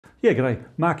Yeah, g'day,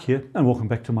 Mark here, and welcome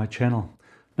back to my channel.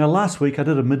 Now last week I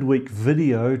did a midweek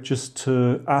video just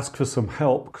to ask for some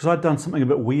help because I'd done something a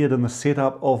bit weird in the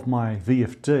setup of my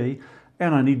VFD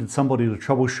and I needed somebody to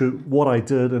troubleshoot what I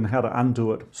did and how to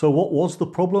undo it. So what was the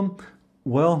problem?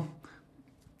 Well,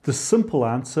 the simple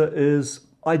answer is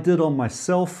I did on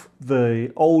myself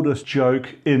the oldest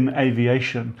joke in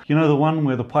aviation. You know, the one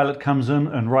where the pilot comes in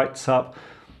and writes up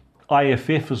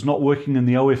IFF is not working in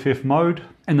the OFF mode,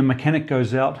 and the mechanic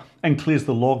goes out and clears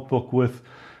the logbook with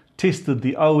tested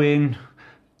the ON,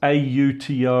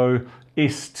 AUTO,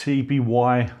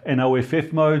 STBY and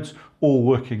OFF modes all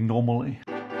working normally.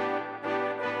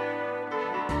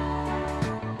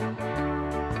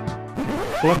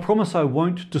 Well, I promise I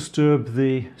won't disturb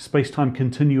the space-time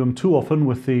continuum too often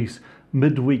with these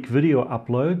midweek video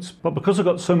uploads, but because I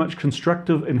got so much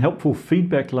constructive and helpful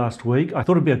feedback last week, I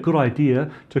thought it'd be a good idea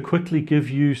to quickly give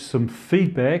you some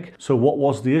feedback. So what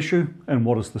was the issue and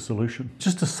what is the solution?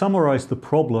 Just to summarize the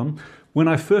problem, when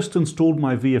I first installed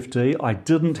my VFD, I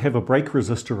didn't have a brake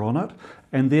resistor on it,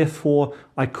 and therefore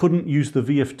I couldn't use the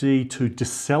VFD to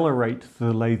decelerate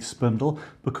the lathe spindle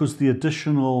because the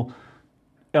additional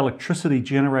electricity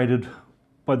generated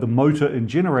by the motor in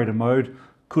generator mode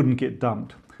couldn't get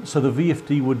dumped. So the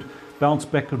VFD would bounce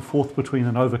back and forth between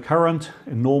an overcurrent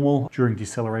and normal during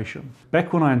deceleration.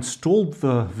 Back when I installed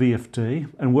the VFD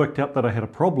and worked out that I had a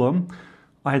problem,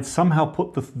 I had somehow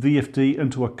put the VFD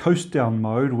into a coast down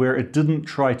mode where it didn't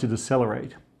try to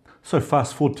decelerate. So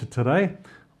fast forward to today,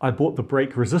 I bought the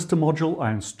brake resistor module,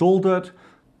 I installed it,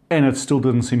 and it still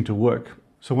didn't seem to work.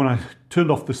 So when I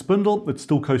turned off the spindle, it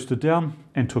still coasted down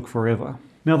and took forever.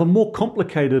 Now the more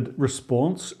complicated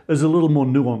response is a little more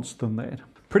nuanced than that.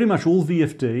 Pretty much all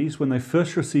VFDs, when they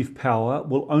first receive power,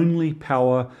 will only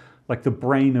power like the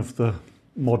brain of the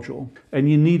module.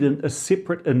 And you need a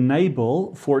separate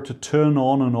enable for it to turn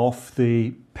on and off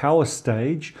the power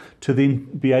stage to then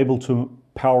be able to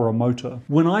power a motor.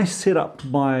 When I set up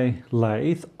my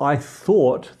lathe, I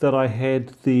thought that I had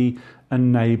the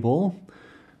enable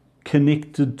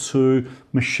connected to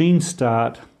machine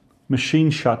start,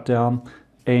 machine shutdown,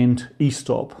 and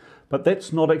e-stop. But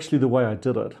that's not actually the way I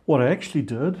did it. What I actually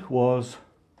did was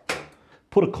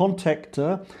put a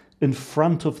contactor in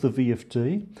front of the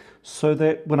VFD so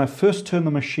that when I first turn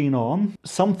the machine on,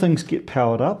 some things get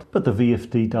powered up, but the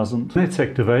VFD doesn't. That's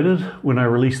activated when I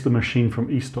release the machine from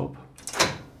e-stop.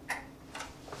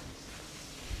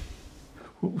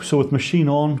 So with machine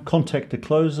on, contactor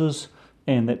closes,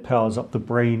 and that powers up the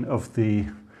brain of the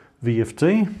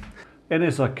VFD. And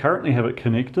as I currently have it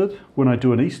connected, when I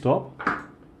do an e-stop,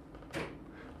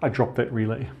 I drop that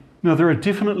relay. Now there are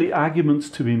definitely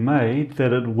arguments to be made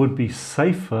that it would be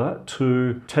safer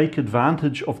to take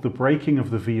advantage of the braking of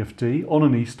the VFD on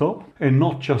an e-stop and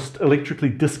not just electrically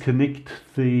disconnect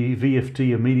the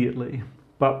VFD immediately.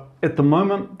 But at the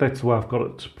moment, that's the way I've got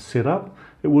it set up.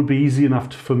 It would be easy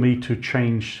enough for me to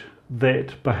change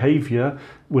that behavior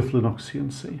with Linux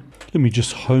CNC. Let me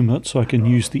just home it so I can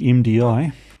use the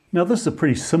MDI. Now this is a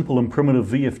pretty simple and primitive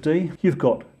VFD. You've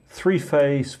got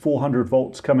three-phase 400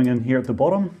 volts coming in here at the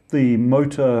bottom, the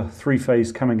motor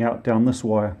three-phase coming out down this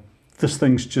wire. This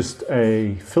thing's just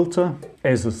a filter,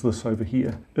 as is this over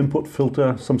here. Input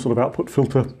filter, some sort of output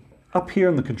filter. Up here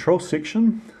in the control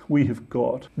section, we have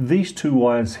got these two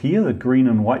wires here, the green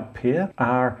and white pair,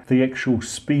 are the actual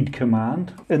speed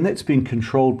command, and that's being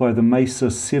controlled by the Mesa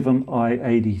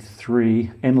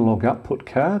 7i83 analog output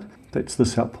card. That's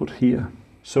this output here.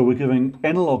 So we're giving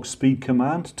analog speed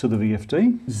command to the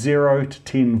VFD, 0 to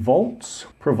 10 volts,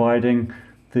 providing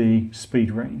the speed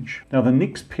range. Now the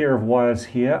next pair of wires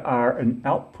here are an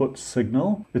output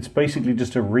signal. It's basically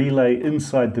just a relay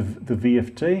inside the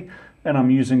VFD, and I'm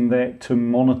using that to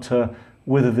monitor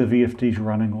whether the VFD is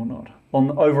running or not.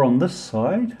 Over on this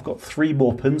side, I've got 3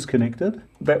 more pins connected.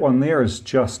 That one there is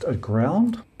just a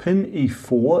ground. Pin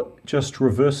E4 just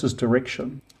reverses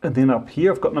direction. And then up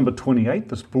here, I've got number 28,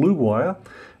 this blue wire,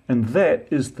 and that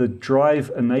is the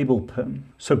drive enable pin.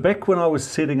 So back when I was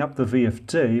setting up the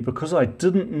VFD, because I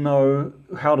didn't know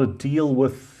how to deal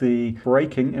with the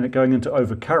braking and it going into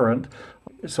overcurrent,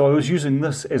 so I was using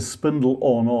this as spindle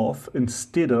on off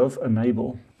instead of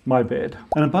enable. My bad.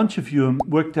 And a bunch of you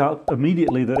worked out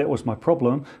immediately that that was my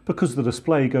problem because the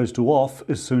display goes to off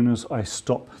as soon as I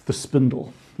stop the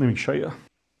spindle. Let me show you.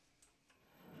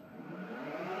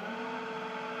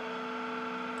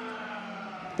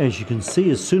 As you can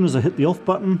see, as soon as I hit the off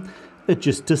button, it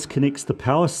just disconnects the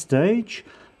power stage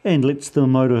and lets the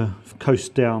motor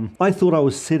coast down. I thought I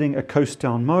was setting a coast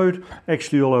down mode.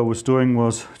 Actually, all I was doing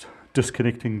was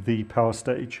disconnecting the power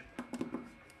stage.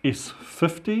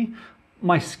 S50,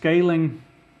 my scaling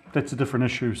that's a different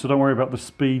issue. So don't worry about the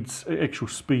speeds, actual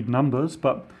speed numbers,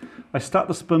 but I start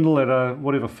the spindle at a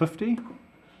whatever 50.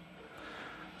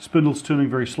 Spindle's turning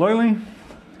very slowly.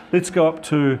 Let's go up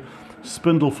to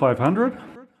spindle 500.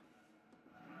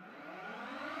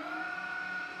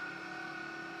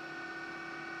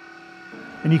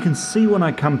 And you can see when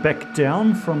I come back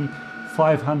down from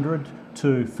 500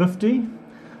 to 50,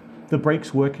 the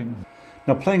brake's working.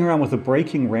 Now playing around with the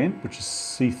braking ramp, which is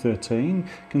C13, you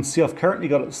can see I've currently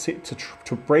got it set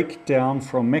to brake down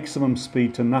from maximum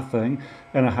speed to nothing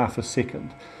in a half a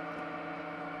second.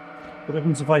 What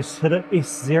happens if I hit it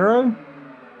S0?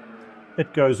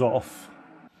 It goes off.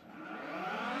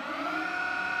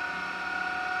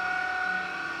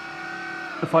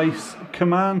 If I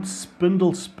command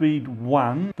spindle speed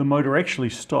 1, the motor actually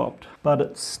stopped, but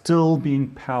it's still being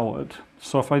powered.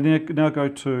 So if I now go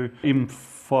to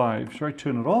M5, should I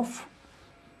turn it off?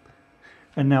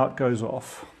 And now it goes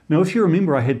off. Now if you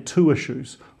remember, I had two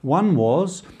issues. One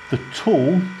was the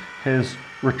tool has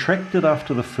retracted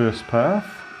after the first pass,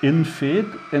 in-fed,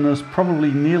 and is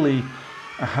probably nearly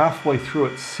halfway through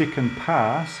its second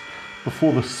pass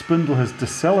before the spindle has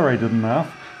decelerated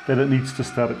enough that it needs to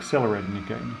start accelerating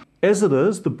again. As it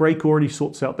is, the brake already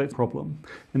sorts out that problem.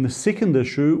 And the second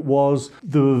issue was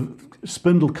the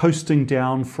spindle coasting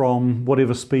down from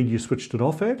whatever speed you switched it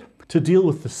off at. To deal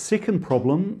with the second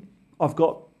problem, I've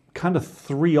got kind of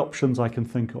three options I can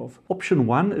think of. Option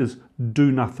one is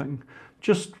do nothing.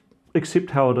 Just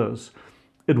accept how it is.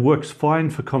 It works fine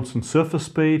for constant surface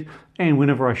speed, and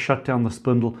whenever I shut down the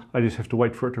spindle, I just have to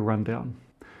wait for it to run down.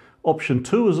 Option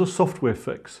two is a software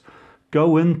fix.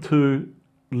 Go into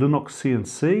Linux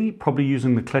CNC, probably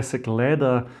using the classic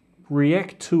ladder,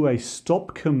 react to a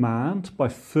stop command by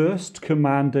first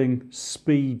commanding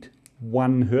speed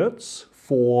 1 Hertz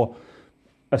for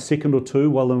a second or two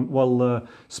while the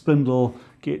spindle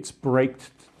gets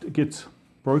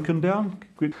broken down.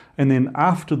 And then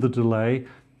after the delay,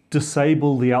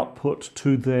 disable the output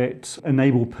to that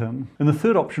enable pin. And the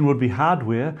third option would be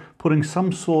hardware, putting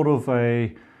some sort of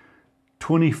a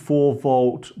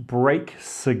 24-volt brake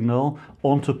signal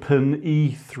onto pin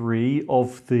E3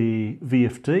 of the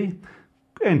VFD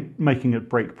and making it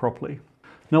brake properly.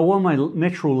 Now, while my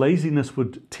natural laziness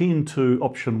would tend to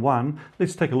option one,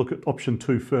 let's take a look at option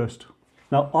two first.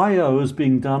 Now, I/O is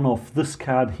being done off this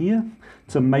card here.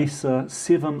 It's a Mesa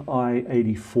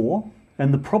 7i84.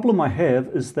 And the problem I have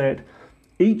is that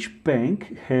each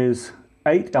bank has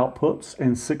 8 outputs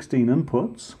and 16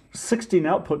 inputs. 16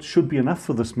 outputs should be enough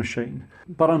for this machine,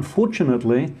 but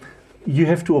unfortunately you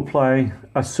have to apply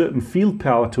a certain field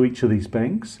power to each of these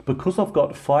banks. Because I've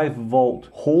got 5-volt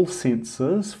hall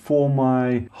sensors for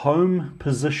my home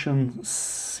position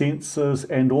sensors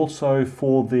and also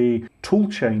for the tool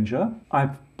changer,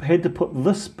 I've had to put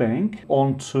this bank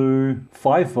onto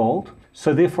 5-volt.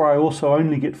 So therefore I also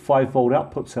only get 5-volt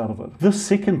outputs out of it. This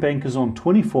second bank is on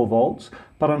 24 volts,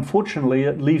 but unfortunately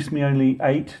it leaves me only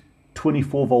 8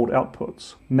 24-volt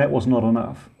outputs, and that was not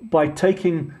enough. By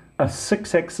taking a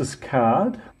 6-axis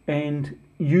card and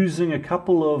using a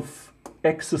couple of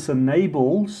axis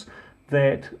enables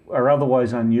that are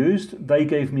otherwise unused, they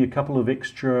gave me a couple of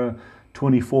extra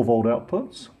 24-volt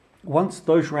outputs. Once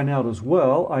those ran out as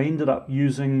well, I ended up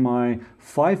using my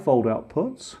 5-volt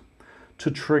outputs to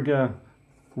trigger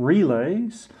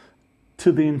relays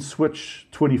to then switch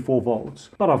 24 volts,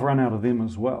 but I've run out of them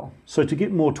as well. So to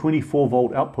get more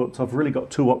 24-volt outputs, I've really got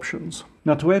two options.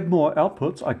 Now to add more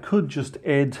outputs, I could just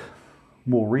add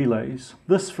more relays.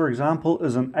 This, for example,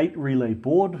 is an 8-relay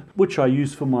board, which I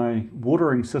use for my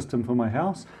watering system for my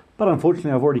house, but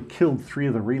unfortunately I've already killed 3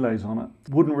 of the relays on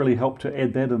it. Wouldn't really help to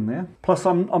add that in there. Plus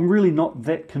I'm really not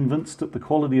that convinced at the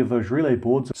quality of those relay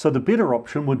boards, so the better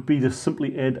option would be to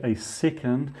simply add a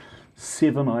second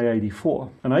 7i84.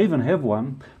 And I even have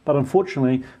one, but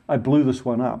unfortunately I blew this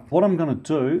one up. What I'm going to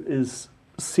do is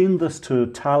send this to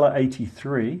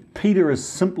Tala83. Peter is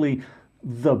simply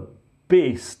the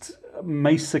best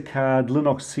Mesa card,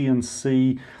 Linux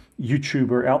CNC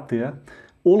YouTuber out there.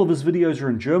 All of his videos are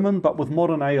in German, but with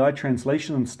modern AI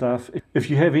translation and stuff,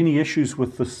 if you have any issues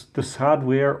with this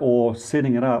hardware or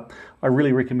setting it up, I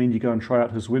really recommend you go and try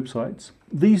out his websites.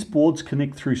 These boards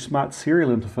connect through Smart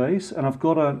Serial Interface, and I've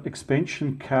got an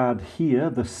expansion card here,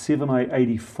 the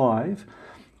 7i85.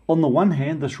 On the one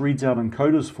hand, this reads out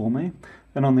encoders for me,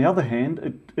 and on the other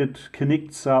hand, it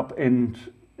connects up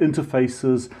and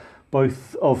interfaces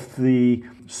both of the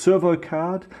servo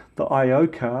card, the I/O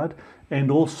card, and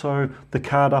also the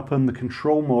card up in the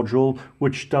control module,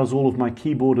 which does all of my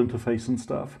keyboard interface and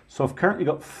stuff. So I've currently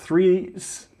got 3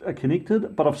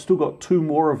 connected, but I've still got 2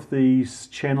 more of these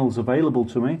channels available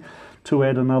to me to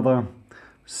add another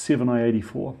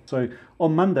 7i84. So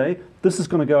on Monday, this is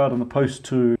going to go out on the post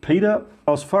to Peter.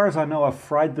 As far as I know, I've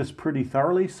fried this pretty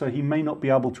thoroughly, so he may not be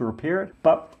able to repair it,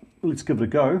 but let's give it a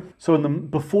go. So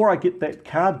before I get that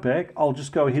card back, I'll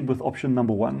just go ahead with option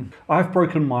number 1. I've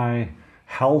broken my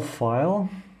HAL file,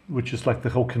 which is like the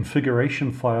whole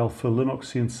configuration file for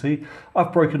Linux CNC.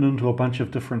 I've broken it into a bunch of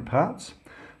different parts.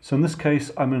 So in this case,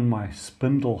 I'm in my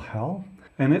spindle HAL.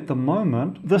 And at the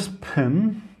moment, this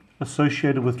pin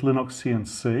associated with Linux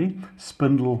CNC,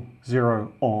 spindle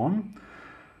 0 on,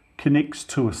 connects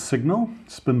to a signal,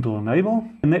 spindle enable,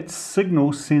 and that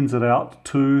signal sends it out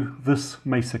to this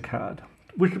Mesa card,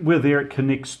 where there it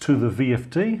connects to the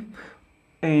VFD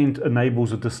and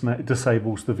enables or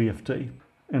disables the VFD.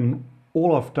 And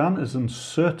all I've done is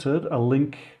inserted a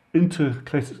link into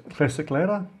Classic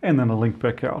Ladder and then a link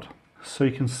back out. So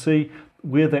you can see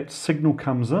where that signal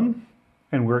comes in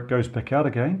and where it goes back out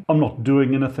again. I'm not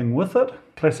doing anything with it.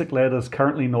 Classic Ladder is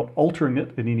currently not altering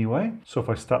it in any way. So if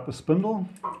I start the spindle,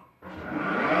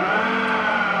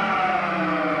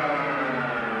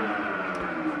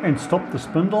 and stop the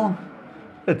spindle,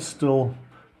 it's still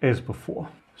as before.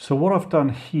 So what I've done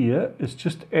here is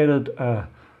just added a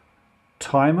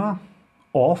timer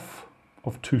off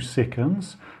of 2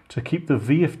 seconds to keep the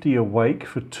VFD awake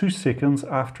for 2 seconds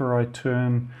after I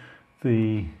turn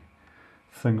the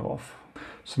thing off.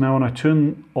 So now when I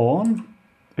turn on,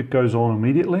 it goes on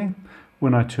immediately.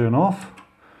 When I turn off,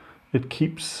 it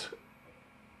keeps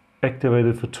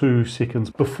activated for 2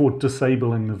 seconds before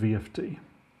disabling the VFD.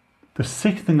 The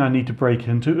second thing I need to break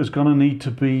into is going to need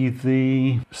to be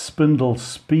the spindle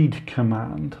speed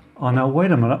command. Oh, now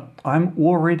wait a minute, I'm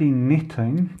already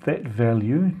netting that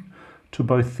value to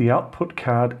both the output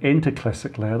card and to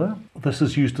Classic Ladder. This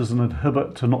is used as an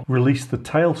inhibit to not release the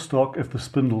tailstock if the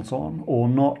spindle's on, or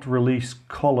not release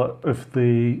collet if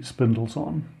the spindle's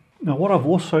on. Now what I've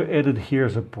also added here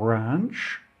is a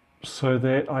branch so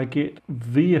that I get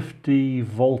VFD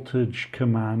voltage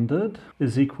commanded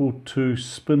is equal to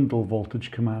spindle voltage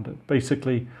commanded.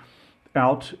 Basically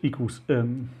out equals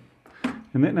in.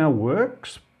 And that now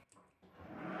works.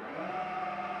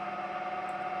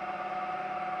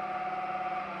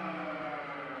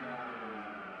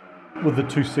 With the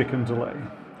 2 second delay.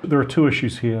 There are 2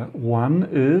 issues here. One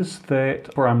is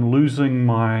that I'm losing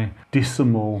my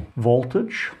decimal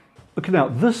voltage. Okay, now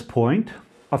at this point,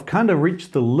 I've kind of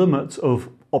reached the limits of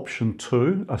option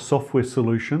 2, a software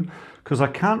solution, because I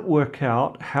can't work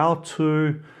out how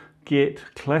to get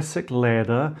Classic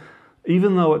Ladder,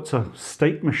 even though it's a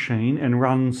state machine and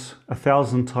runs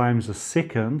 1,000 times a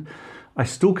second, I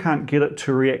still can't get it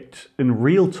to react in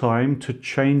real time to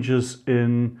changes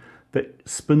in the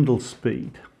spindle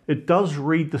speed. It does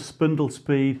read the spindle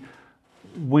speed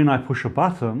when I push a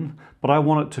button, but I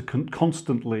want it to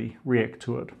constantly react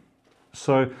to it.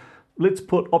 So let's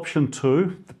put option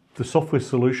 2, the software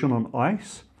solution, on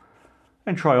ice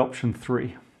and try option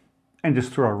 3 and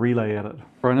just throw a relay at it.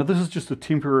 Right, now this is just a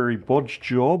temporary bodge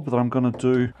job that I'm going to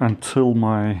do until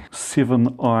my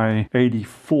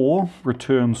 7i84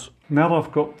 returns. Now that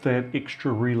I've got that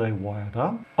extra relay wired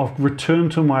up, I've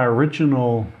returned to my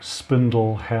original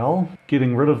spindle HAL,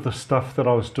 getting rid of the stuff that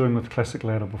I was doing with Classic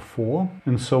Ladder before.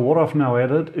 And so what I've now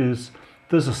added is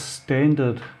there's a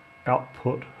standard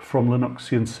output from Linux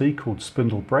CNC called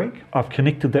spindle brake. I've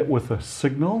connected that with a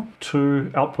signal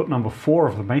to output number 4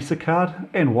 of the Mesa card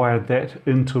and wired that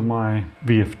into my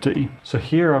VFD. So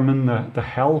here I'm in the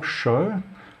HAL show.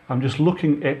 I'm just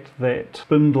looking at that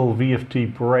spindle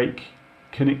VFD brake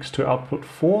connects to output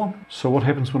 4. So what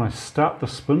happens when I start the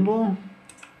spindle?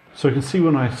 So you can see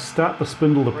when I start the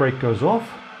spindle, the brake goes off.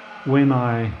 When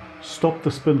I stop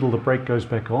the spindle, the brake goes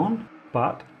back on.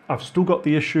 But I've still got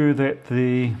the issue that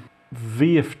the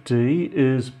VFD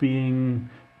is being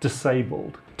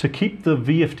disabled. To keep the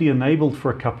VFD enabled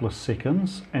for a couple of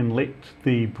seconds and let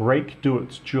the brake do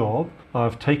its job,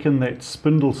 I've taken that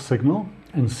spindle signal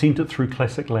and sent it through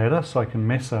Classic Ladder so I can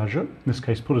massage it. In this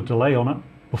case, put a delay on it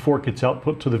before it gets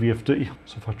output to the VFD.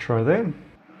 So if I try that.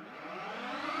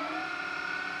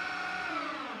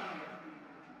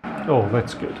 Oh,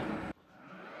 that's good.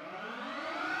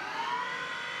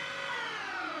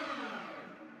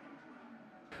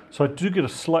 So I do get a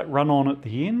slight run on at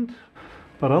the end,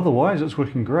 but otherwise it's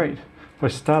working great. If I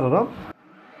start it up,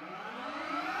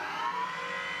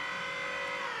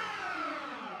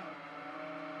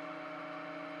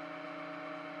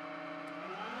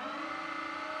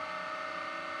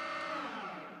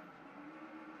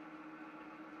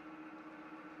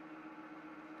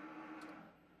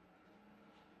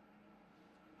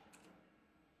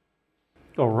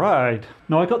 Alright,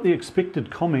 now I got the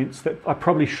expected comments that I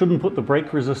probably shouldn't put the brake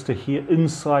resistor here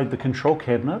inside the control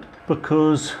cabinet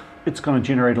because it's going to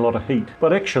generate a lot of heat.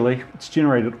 But actually, it's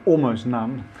generated almost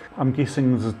none. I'm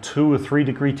guessing there's a 2 or 3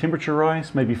 degree temperature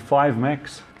rise, maybe 5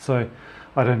 max, so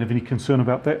I don't have any concern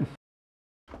about that.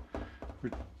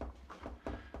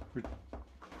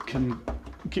 Can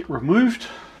get removed,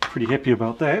 pretty happy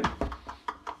about that.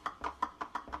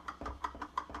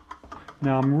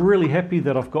 Now I'm really happy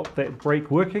that I've got that brake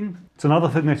working. It's another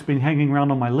thing that's been hanging around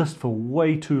on my list for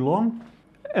way too long.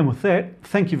 And with that,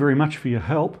 thank you very much for your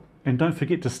help. And don't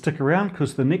forget to stick around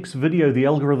because the next video the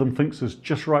algorithm thinks is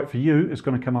just right for you is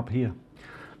going to come up here.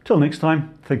 Till next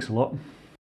time, thanks a lot.